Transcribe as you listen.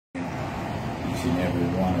each and every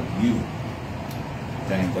one of you.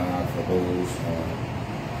 Thank God for those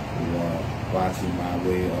who are watching by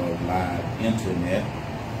way of live internet,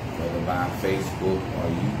 whether by Facebook or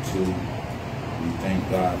YouTube. We thank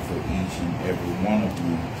God for each and every one of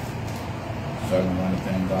you. Certainly want to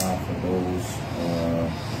thank God for those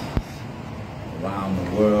around the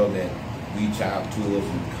world that reach out to us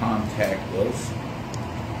and contact us.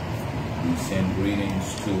 We send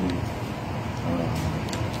greetings to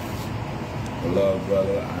beloved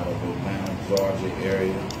brother out of Atlanta, Georgia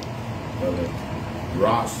area, Brother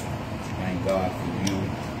Ross. Thank God for you.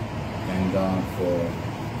 Thank God for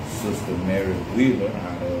Sister Mary Wheeler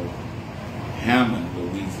out of Hammond,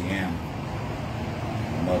 Louisiana.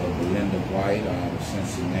 Mother Belinda White out of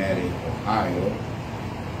Cincinnati, Ohio.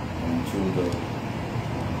 And to the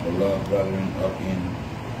beloved brethren up in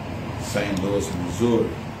St. Louis,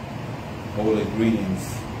 Missouri. Holy greetings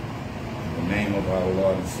in the name of our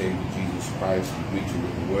Lord and Savior Jesus Christ. We greet you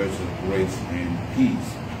with the words of grace and peace.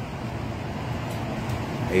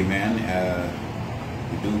 Amen.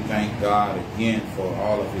 We do thank God again for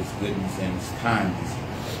all of his goodness and his kindness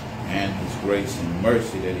and his grace and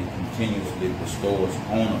mercy that he continuously bestows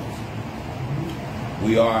on us.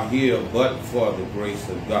 We are here but for the grace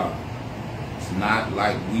of God. It's not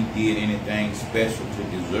like we did anything special to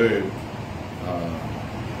deserve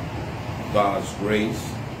God's grace.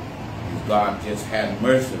 God just had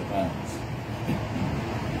mercy upon us.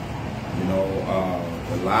 You know,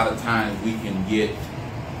 a lot of times we can get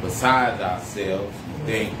beside ourselves and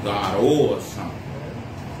think God owes us something.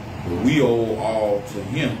 But we owe all to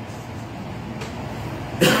him.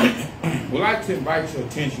 We'd like to invite your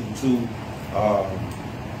attention to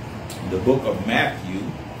the book of Matthew.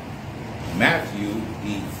 Matthew,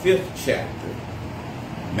 the 5th chapter.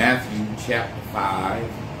 Matthew chapter 5.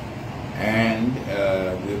 And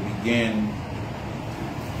we'll begin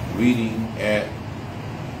reading at,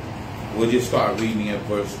 we'll just start reading at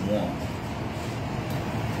verse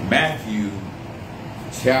 1. Matthew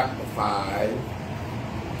chapter 5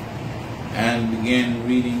 and begin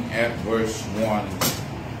reading at verse 1.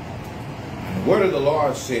 And the word of the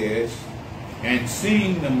Lord says, and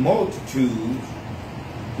seeing the multitudes,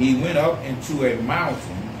 he went up into a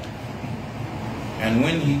mountain, and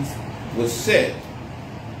when he was set,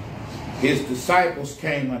 his disciples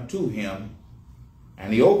came unto him,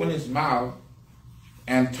 and he opened his mouth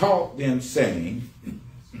and taught them, saying,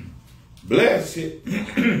 Blessed,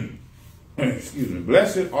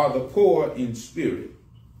 blessed are the poor in spirit,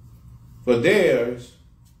 for theirs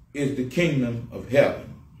is the kingdom of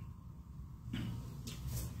heaven.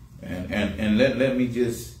 And let me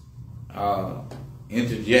just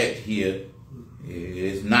interject here.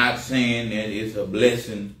 It's not saying that it's a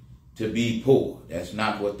blessing to be poor. That's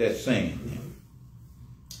not what that's saying.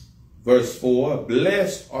 Verse 4,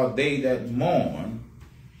 blessed are they that mourn,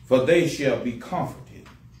 for they shall be comforted.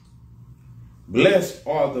 Blessed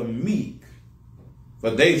are the meek,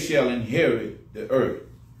 for they shall inherit the earth.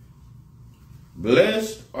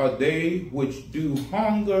 Blessed are they which do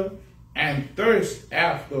hunger and thirst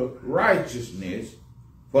after righteousness,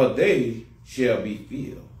 for they shall be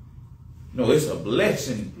filled. No, it's a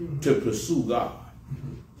blessing to pursue God.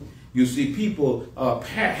 You see, people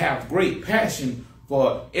have great passion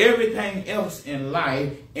for everything else in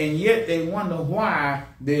life, and yet they wonder why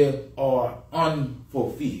they are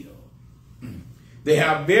unfulfilled. They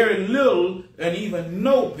have very little and even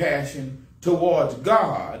no passion towards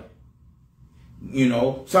God. You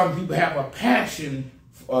know, some people have a passion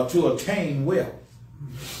to attain wealth.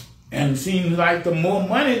 And it seems like the more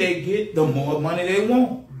money they get, the more money they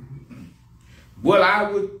want. Well, I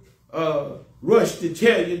would rush to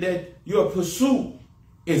tell you that your pursuit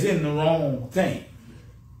is in the wrong thing.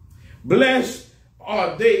 Blessed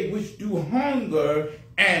are they which do hunger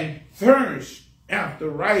and thirst after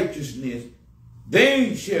righteousness,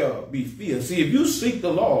 they shall be filled. See, if you seek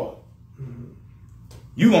the Lord,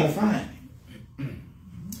 you're going to find him.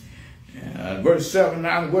 Verse 7,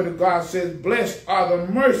 now the word of God says, blessed are the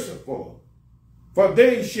merciful, for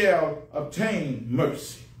they shall obtain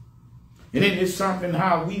mercy. And isn't it something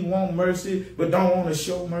how we want mercy but don't want to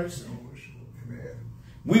show mercy?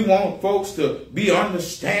 We want folks to be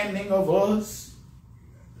understanding of us,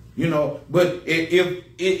 you know, but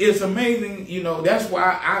it's amazing, you know, that's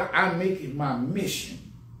why I make it my mission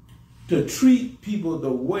to treat people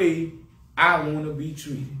the way I want to be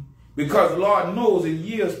treated. Because Lord knows in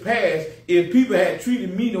years past, if people had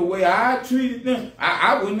treated me the way I treated them,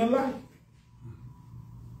 I wouldn't have liked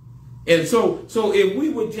it. And so if we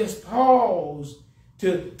would just pause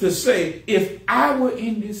to say, if I were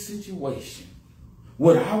in this situation,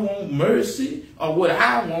 would I want mercy or would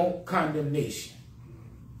I want condemnation?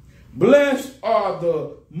 Blessed are are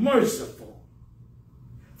the merciful,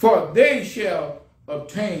 for they shall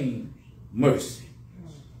obtain mercy.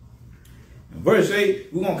 Verse 8,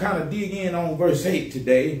 we're going to kind of dig in on verse 8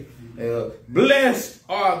 today. Blessed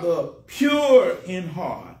are the pure in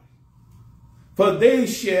heart, for they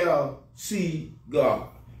shall see God.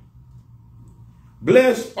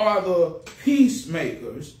 Blessed are the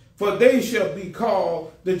peacemakers, for they shall be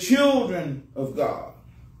called the children of God.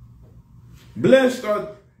 Blessed are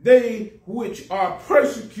they which are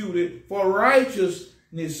persecuted for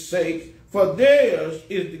righteousness' sake, for theirs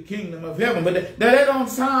is the kingdom of heaven. But that don't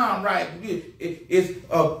sound right.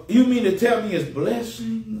 You mean to tell me it's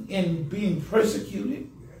blessing in being persecuted?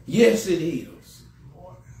 Yes, it is.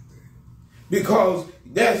 Because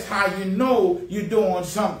that's how you know you're doing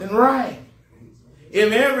something right.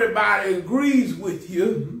 If everybody agrees with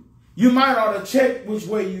you, you might ought to check which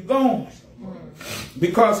way you're going.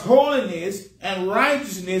 Because holiness and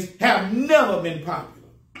righteousness have never been popular.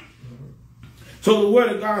 So the word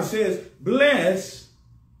of God says, blessed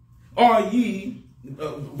are ye,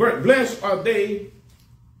 blessed are they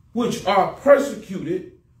which are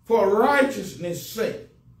persecuted for righteousness' sake,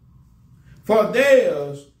 for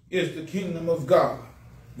theirs is the kingdom of God.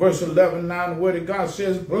 Verse 11, now the word of God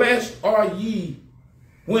says, blessed are ye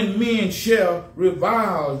when men shall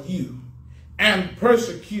revile you and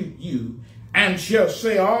persecute you, and shall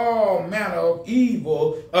say all manner of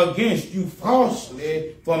evil against you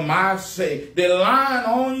falsely for my sake. They're lying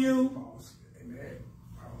on you,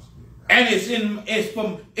 and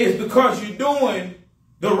it's because you're doing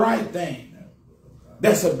the right thing.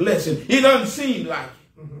 That's a blessing. It doesn't seem like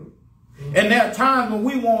it. And there are times when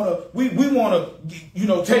we want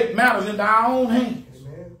to take matters into our own hands.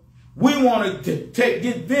 We want to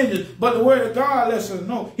get vengeance, but the word of God lets us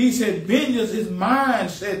know. He said, vengeance is mine,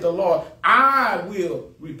 said the Lord. I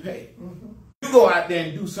will repay. You go out there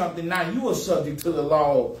and do something, now you are subject to the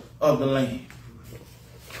law of the land.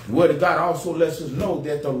 The word of God also lets us know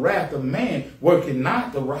that the wrath of man worketh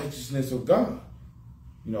not the righteousness of God.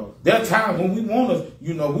 There are times when we want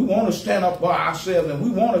to stand up by ourselves and we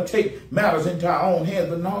want to take matters into our own hands,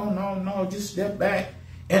 but no, just step back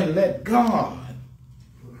and let God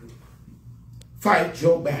fight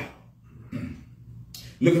your battle.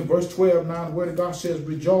 Look at verse 12 now. The word of God says,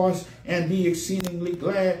 rejoice and be exceedingly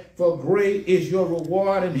glad, for great is your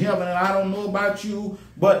reward in heaven. And I don't know about you,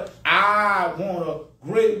 but I want a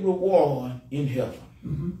great reward in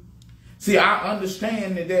heaven. See, I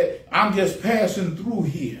understand that I'm just passing through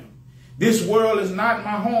here. This world is not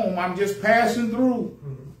my home. I'm just passing through.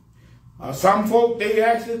 Some folk, they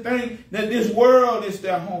actually think that this world is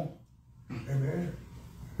their home. Amen.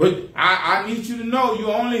 But I need you to know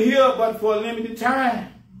you're only here but for a limited time.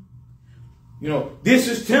 This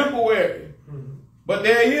is temporary. But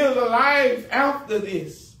there is a life after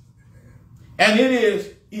this. And it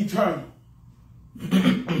is eternal.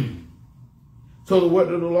 So the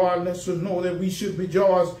word of the Lord lets us know that we should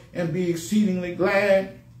rejoice and be exceedingly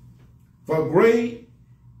glad. For great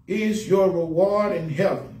is your reward in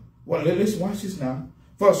heaven. Well, let's watch this now.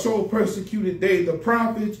 For so persecuted they the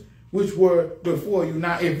prophets which were before you.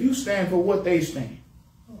 Now, if you stand for what they stand,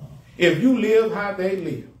 if you live how they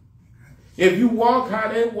live, if you walk how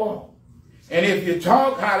they walk, and if you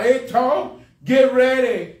talk how they talk, get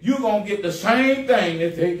ready. You're going to get the same thing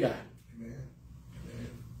that they got. Amen.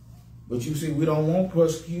 But you see, we don't want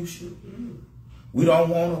persecution. We don't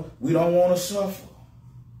want to suffer.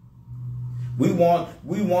 We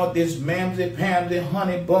want this mamsy-pamsy,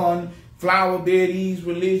 honey bun, flower bed ease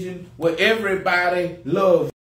religion where everybody loves